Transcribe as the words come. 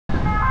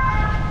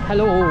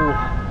Hello,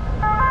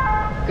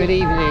 good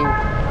evening.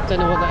 Don't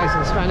know what that is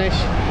in Spanish.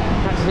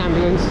 That's an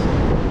ambulance.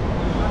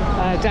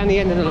 Down the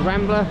end of the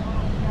Rambla,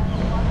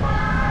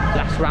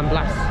 Las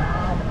Ramblas.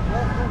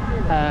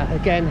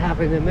 Again,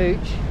 having a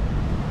mooch.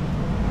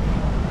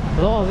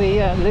 A lot of the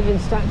living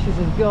statues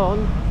have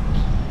gone.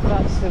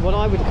 That's what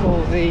I would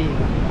call the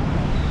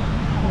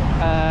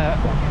I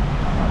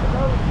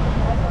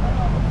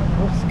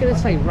was going to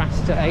say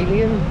Rasta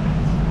alien.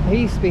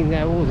 He's been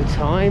there all the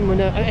time.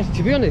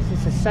 To be honest,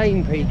 it's the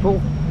same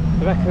people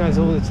I recognise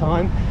all the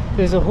time.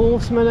 There's a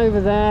horseman over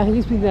there.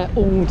 He's been there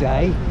all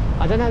day.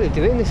 I don't know how they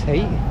do it in this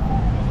heat.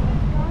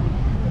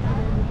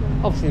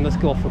 Obviously they must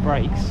go off for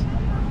breaks.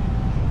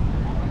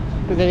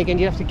 But then again,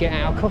 you have to get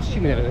out of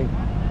costume and everything.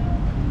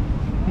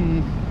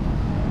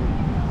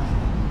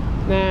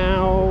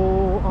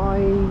 Now, I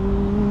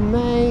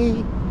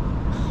may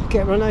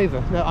get run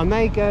over. No, I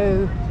may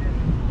go...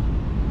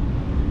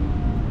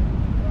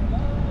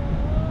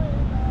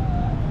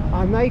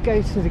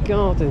 to the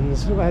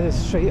gardens where the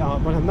street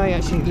art, but I may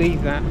actually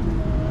leave that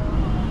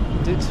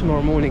and do it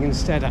tomorrow morning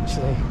instead.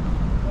 Actually,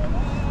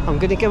 I'm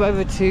going to go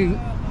over to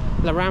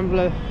La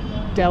Rambla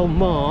del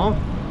Mar,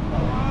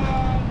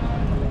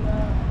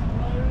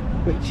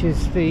 which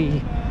is the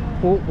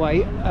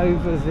walkway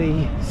over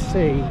the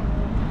sea.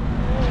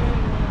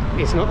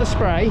 It's not the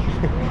Spray,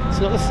 it's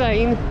not the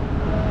Seine,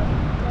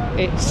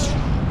 it's,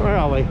 where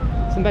are we?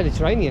 It's the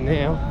Mediterranean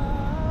now.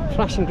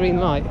 Flashing green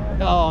light.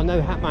 Oh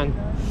no, Hatman.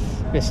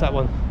 Missed that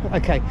one.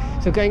 Okay,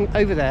 so going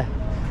over there,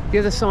 the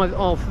other side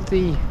of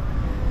the,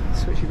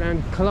 switch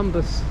around,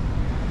 Columbus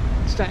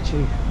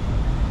statue.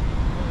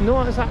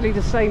 Not exactly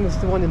the same as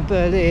the one in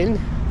Berlin.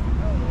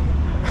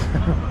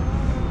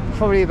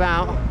 Probably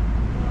about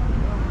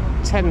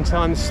 10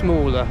 times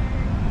smaller. I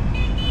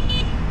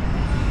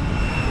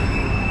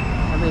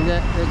mean,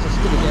 they're just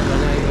going to get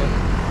run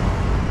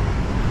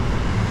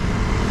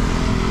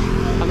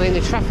over. I mean,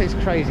 the traffic's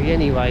crazy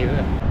anyway,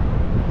 but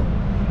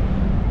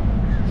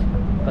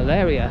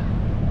Valeria,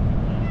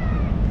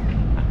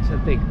 that's a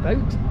big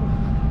boat.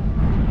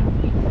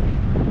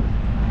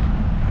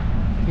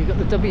 You've got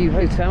the W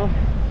Hotel.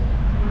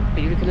 Are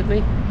you looking at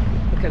me?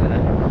 Look at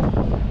that.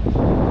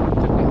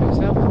 W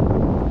Hotel.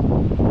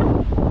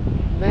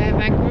 There,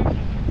 Magnum.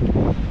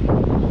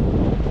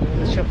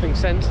 The shopping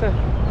centre.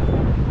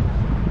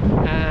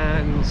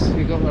 And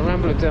we've got the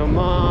Rambla del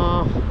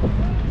Mar.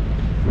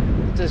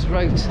 It does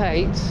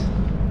rotate.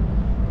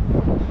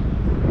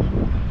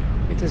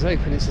 It does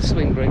open, it's a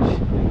swing bridge.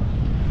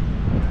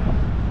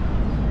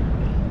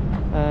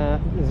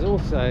 There's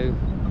also,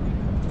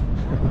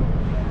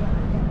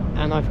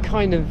 and I've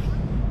kind of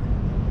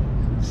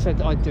said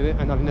that I'd do it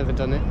and I've never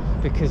done it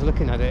because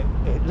looking at it,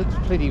 it looks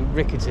pretty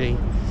rickety,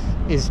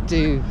 is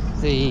do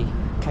the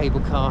cable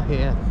car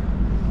here.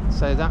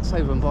 So that's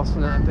over on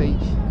Barcelona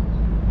Beach.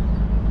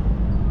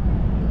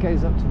 It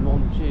goes up to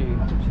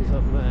Montjuic, which is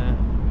up there.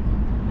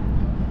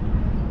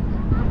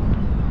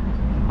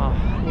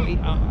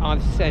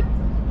 I've said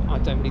I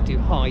don't really do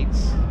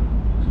heights,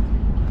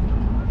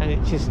 and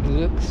it just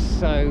looks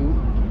so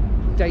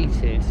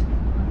dated,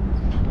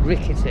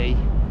 rickety,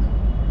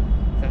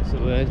 if that's the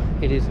word.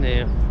 It is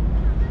now.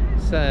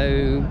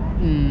 So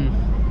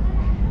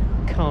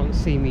can't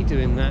see me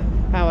doing that.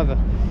 However,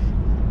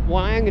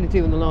 what I am going to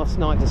do on the last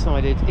night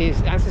decided is,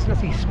 as it's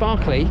nothing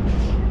sparkly,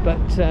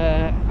 but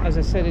as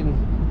I said in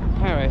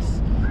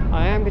Paris,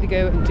 I am going to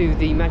go and do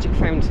the magic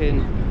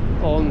fountain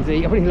on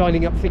the, I'm already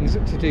lining up things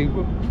to do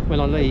when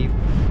I leave.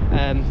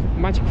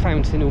 Magic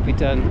fountain will be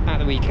done at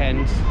the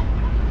weekend.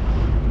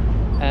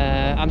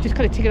 I'm just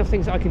kind of ticking off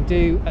things that I can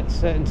do at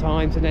certain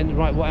times, and then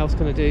right, what else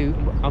can I do?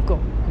 I've got,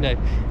 I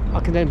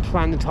can then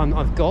plan the time that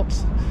I've got.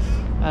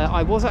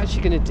 I was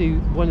actually going to do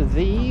one of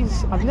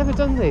these. I've never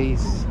done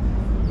these.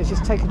 It's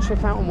just take a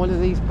trip out on one of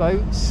these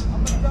boats.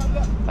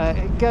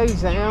 It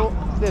goes out,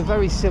 they're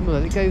very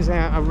similar, it goes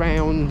out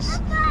around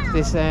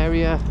this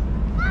area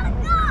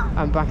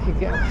and back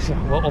again.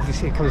 Well,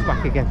 obviously it comes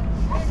back again.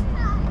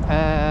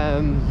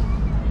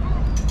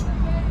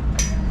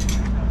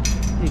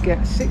 You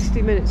get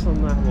 60 minutes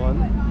on that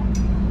one,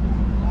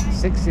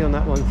 60 on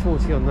that one,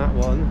 40 on that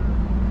one.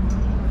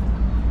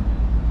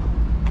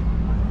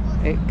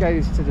 It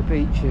goes to the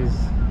beaches.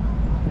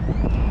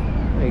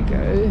 There you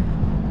go.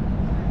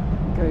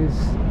 It goes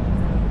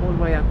all the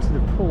way up to the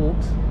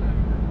port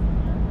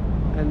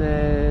and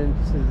then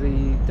to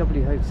the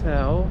W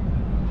Hotel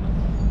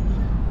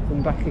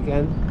and back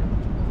again.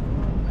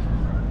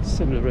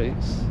 Similar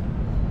routes.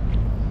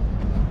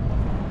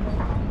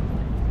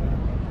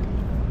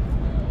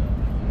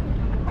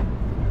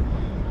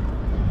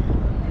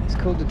 It's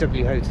called the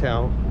W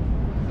Hotel,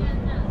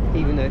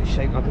 even though it's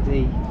shaped like a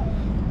D.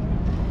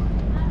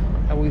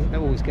 That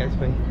always gets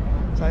me.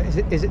 So is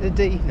it the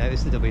D? No,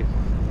 it's the W.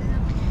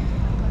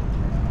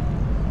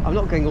 I'm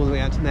not going all the way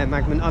out to Mare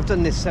Magman. I've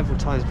done this several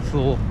times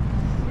before.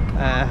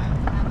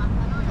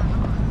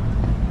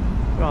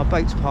 There are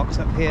boats parked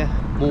up here,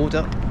 moored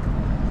up.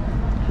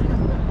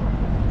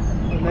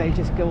 And they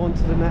just go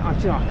onto the Mare. I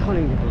can't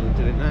even bother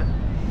doing that.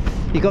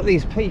 You've got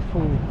these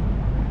people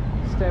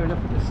staring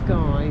up at the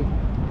sky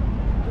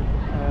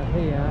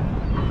Here,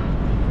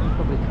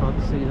 probably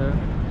can't see that,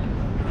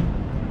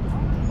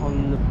 on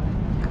the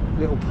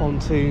little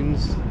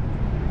pontoons.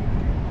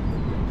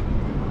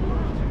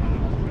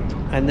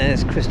 And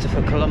there's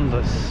Christopher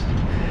Columbus.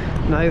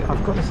 No,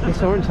 I've got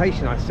this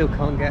orientation I still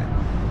can't get.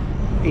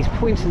 He's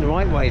pointing the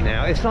right way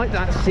now. It's like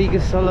that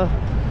Siegersäule.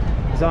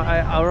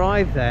 I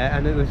arrived there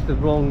and it was the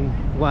wrong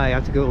way. I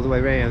had to go all the way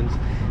around.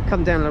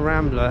 Come down the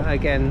Rambla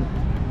again.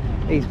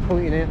 He's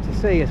pointing out to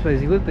sea. I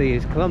suppose he would be.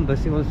 He's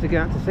Columbus. He wants to go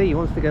out to sea. He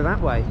wants to go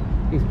that way.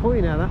 He's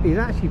pointing out that. He's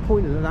actually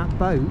pointing at that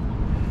boat.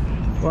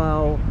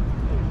 Well,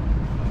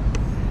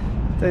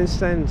 don't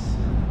stand.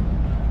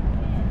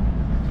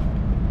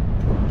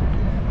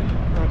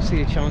 I'll see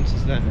your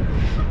chances there.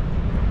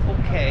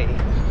 Okay.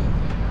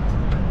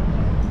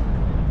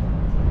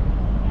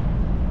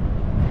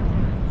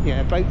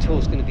 Yeah, boat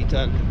tour's going to be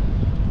done.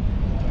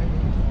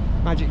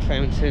 Magic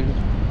fountain.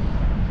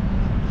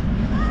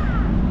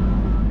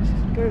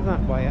 Go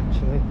that way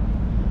actually.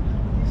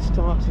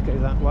 Start to go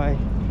that way.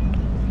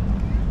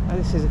 And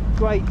this is a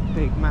great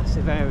big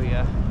massive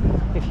area.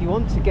 If you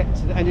want to get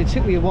to the, and it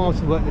took me a while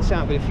to work this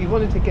out, but if you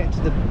wanted to get to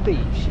the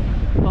beach,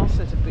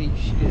 Barcelona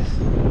beach is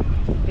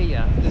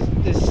here.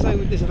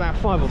 There's about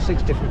 5 or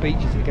 6 different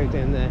beaches that go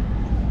down there.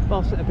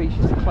 Barcelona beach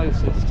is the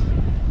closest.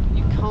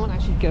 You can't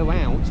actually go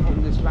out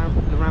on this the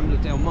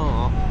Rambla del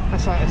Mar.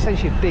 That's like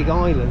essentially a big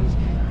island.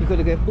 You've got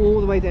to go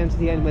all the way down to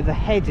the end where the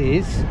head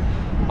is.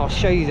 I'll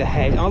show you the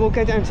head. I will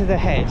go down to the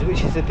head,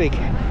 which is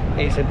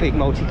it's a big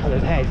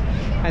multicoloured head,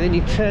 and then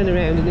you turn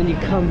around and then you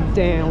come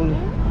down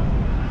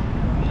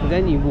and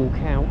then you walk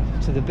out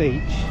to the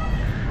beach.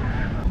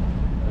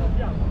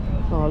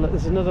 Oh look,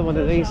 there's another one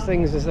of these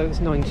things as though it's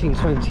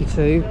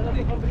 1922.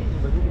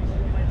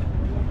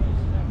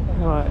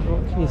 Right,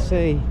 what can you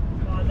see?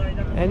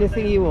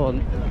 Anything you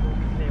want.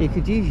 You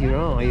could use your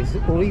eyes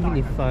or even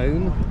your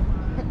phone.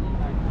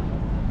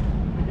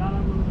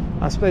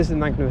 I suppose the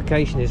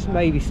magnification is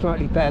maybe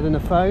slightly better than a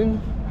phone.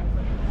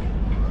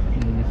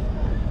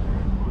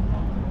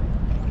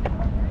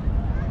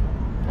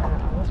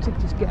 I'll have to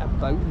just get a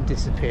boat and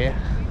disappear.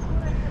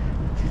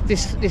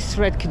 This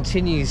thread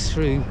continues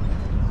through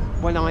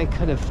when I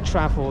kind of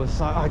travel. It's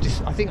like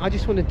I think I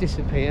just want to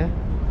disappear.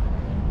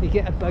 You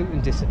get a boat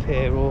and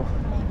disappear, or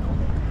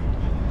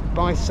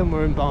buy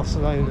somewhere in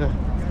Barcelona.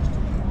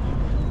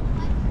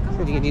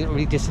 So you're not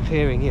really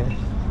disappearing yet.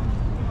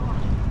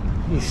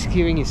 You're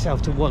skewing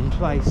yourself to one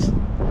place.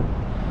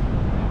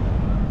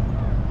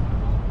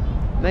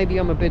 Maybe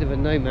I'm a bit of a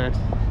nomad.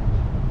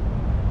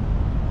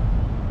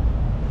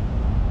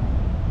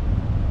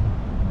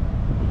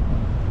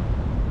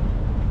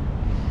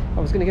 I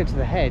was going to go to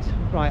the head.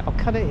 Right, I'll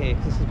cut it here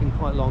because this has been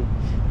quite long.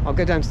 I'll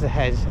go down to the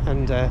head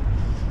and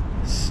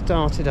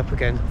start it up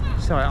again.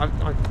 Sorry,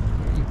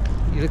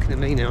 you're looking at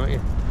me now, aren't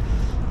you?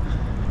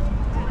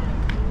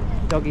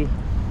 Doggy.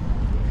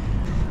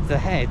 The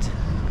head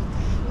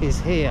is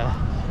here.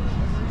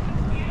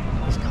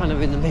 It's kind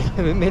of in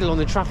the middle on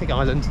the traffic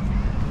island.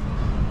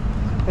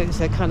 It's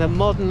a kind of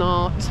modern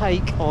art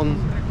take on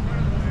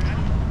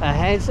a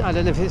head. I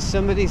don't know if it's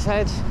somebody's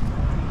head.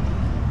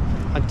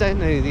 I don't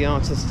know who the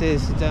artist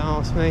is, so don't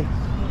ask me.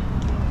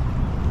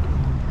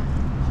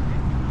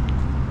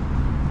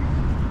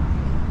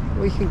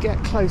 We can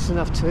get close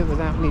enough to it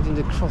without needing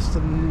to cross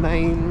the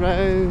main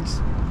roads.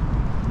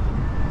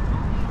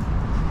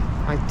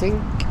 I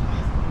think.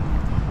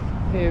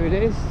 Here it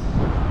is.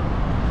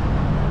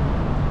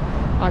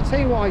 I'll tell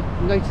you what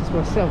I noticed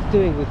myself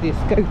doing with this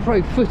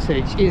GoPro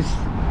footage is...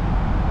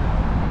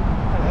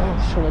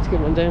 I'll try not to get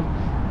one down.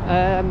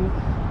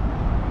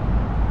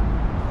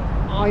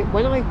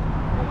 When I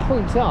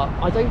point up,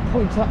 I don't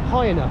point up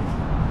high enough.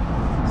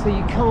 So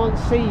you can't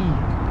see...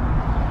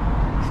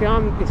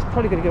 it's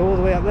probably going to go all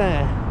the way up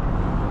there.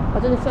 I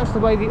don't know if that's the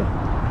way the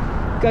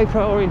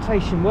GoPro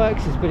orientation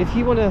works, but if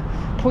you want to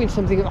point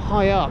something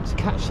high up to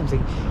catch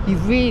something,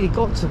 you've really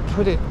got to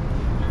put it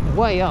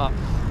way up.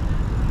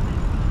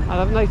 And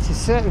I've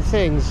noticed certain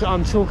things that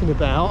I'm talking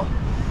about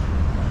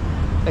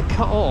are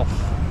cut off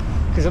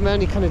because I'm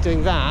only kind of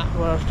doing that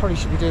where I probably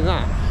should be doing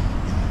that.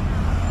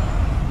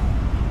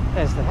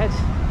 There's the head.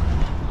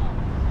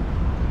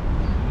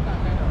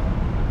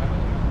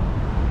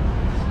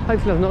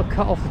 Hopefully I've not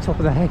cut off the top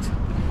of the head,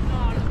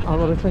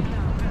 ironically.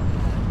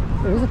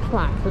 There is a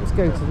plaque. Let's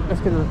go to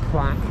the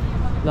plaque.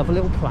 Love a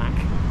little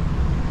plaque.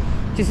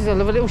 Just as I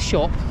love a little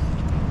shop,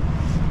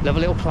 love a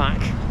little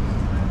plaque.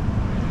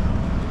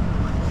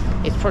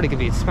 It's probably going to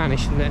be in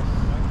Spanish, isn't it?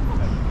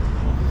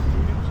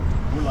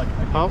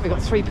 Oh, we've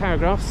got 3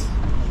 paragraphs.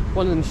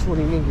 One of them's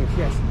in English,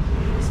 yes.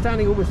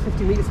 Standing almost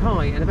 50 metres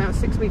high and about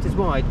 6 metres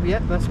wide.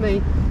 Yep, that's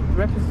me. The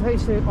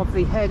representation of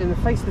the head and the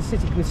face of the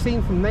city can be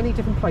seen from many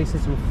different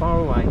places and far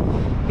away.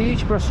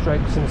 Huge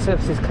brushstrokes and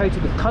surfaces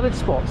coated with coloured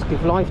spots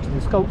give life to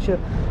the sculpture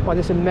by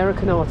this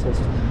American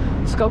artist.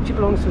 The sculpture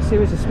belongs to a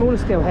series of smaller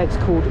scale heads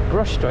called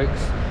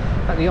brushstrokes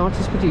that the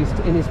artist produced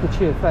in his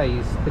mature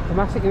phase. The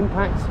chromatic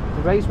impact,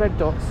 the raised red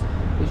dots,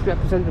 which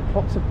represent the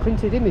plots of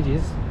printed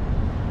images,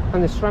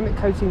 and the ceramic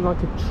coating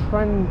like a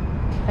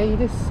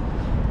trancadis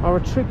are a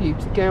tribute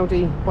to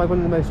Gaudi by one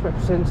of the most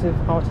representative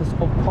artists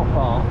of pop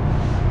art.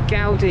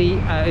 Gaudi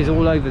is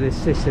all over this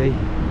city.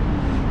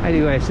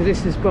 Anyway, so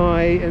this is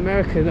by an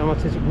American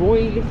artist,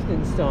 Roy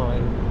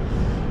Lichtenstein.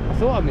 I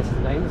thought I missed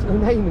the name. There's no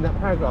name in that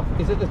paragraph.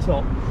 It's at the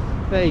top.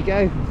 There you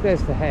go.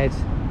 There's the head.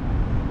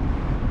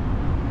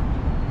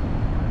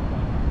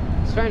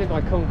 Surrounded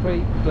by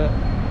concrete, but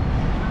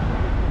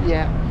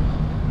yeah.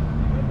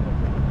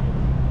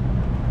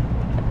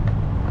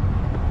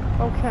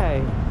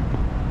 Okay.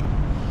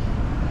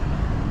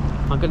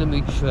 I'm going to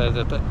move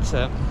further, but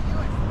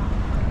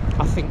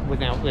I think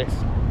without this.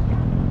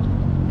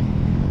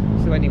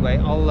 So anyway,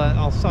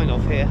 I'll sign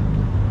off here.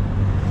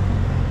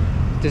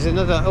 There's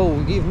another. Oh,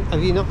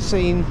 have you not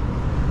seen?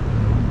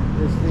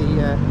 There's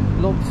the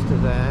lobster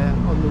there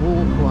on the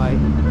walkway.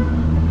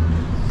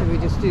 So we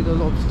just do the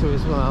lobster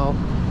as well.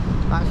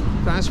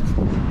 That's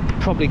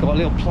probably got a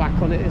little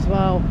plaque on it as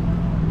well.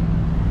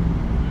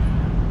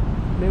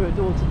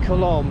 Mirador to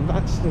Colomb.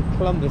 That's the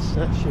Columbus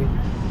statue.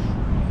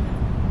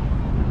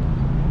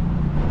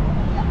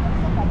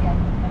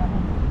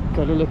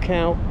 Got to look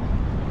out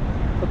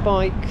for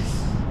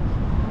bikes.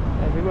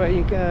 Everywhere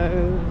you go,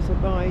 there's a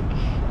bike.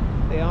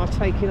 They are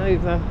taking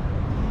over.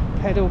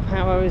 Pedal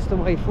power is the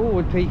way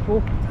forward,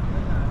 people.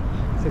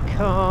 It's a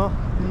car.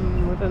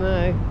 I don't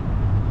know.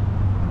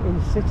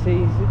 In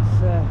cities,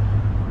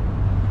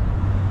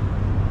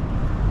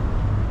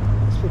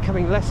 it's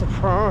becoming less a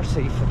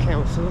priority for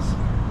councils.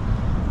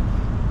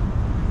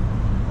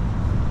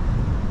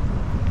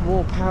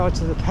 More power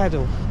to the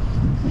pedal.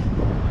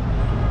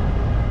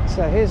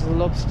 So here's the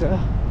lobster.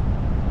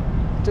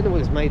 I don't know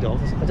what it's made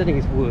of. I don't think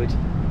it's wood.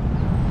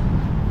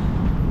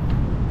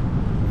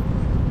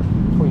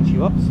 Point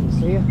you up so you can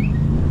see it.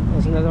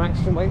 There's another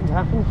accident waiting to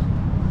happen.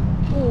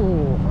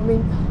 Oh, I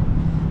mean,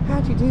 how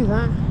do you do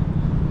that?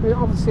 I mean,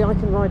 obviously I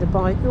can ride a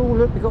bike. Oh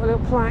look, we've got a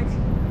little plaque.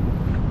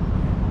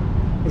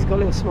 He's got a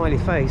little smiley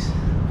face.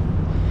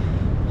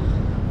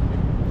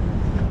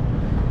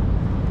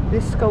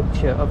 This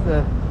sculpture of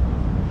the,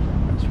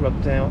 that's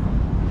rubbed out,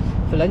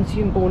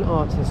 Valencian-born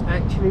artist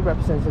actually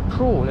represents a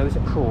prawn. There was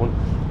a prawn,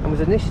 and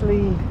was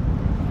initially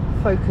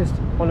focused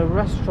on a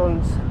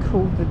restaurant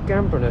called the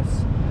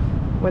Gambrinus.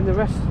 When the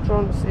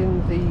restaurants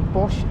in the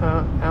Bosch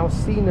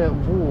Alcina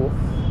Wharf,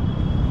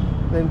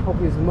 then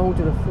probably as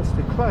moulded and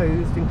flustered,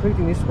 closed,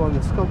 including this one,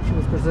 the sculpture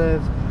was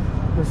preserved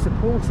and was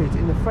supported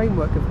in the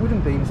framework of wooden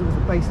beams that was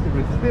the base of the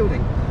roof of the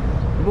building.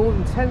 The more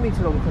than 10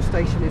 metre long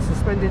crustacean is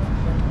suspended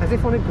as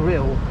if on a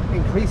grill,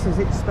 increases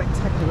its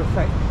spectacular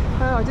effect.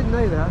 Oh, I didn't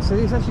know that, so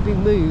it's actually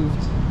been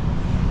moved.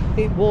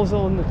 It was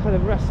on the kind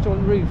of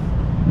restaurant roof.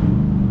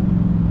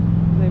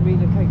 They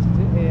relocated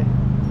it here.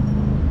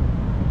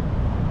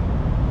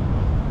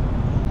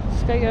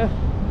 Skater.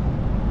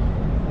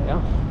 There you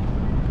are.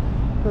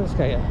 Another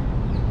skater.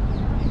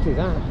 You could do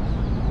that.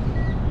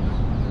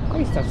 I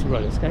used to have some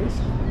roller skates.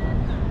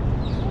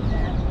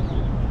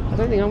 I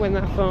don't think I went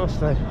that fast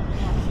though.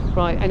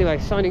 Right, anyway,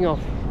 signing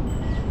off.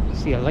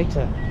 See you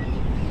later.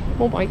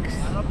 More bikes.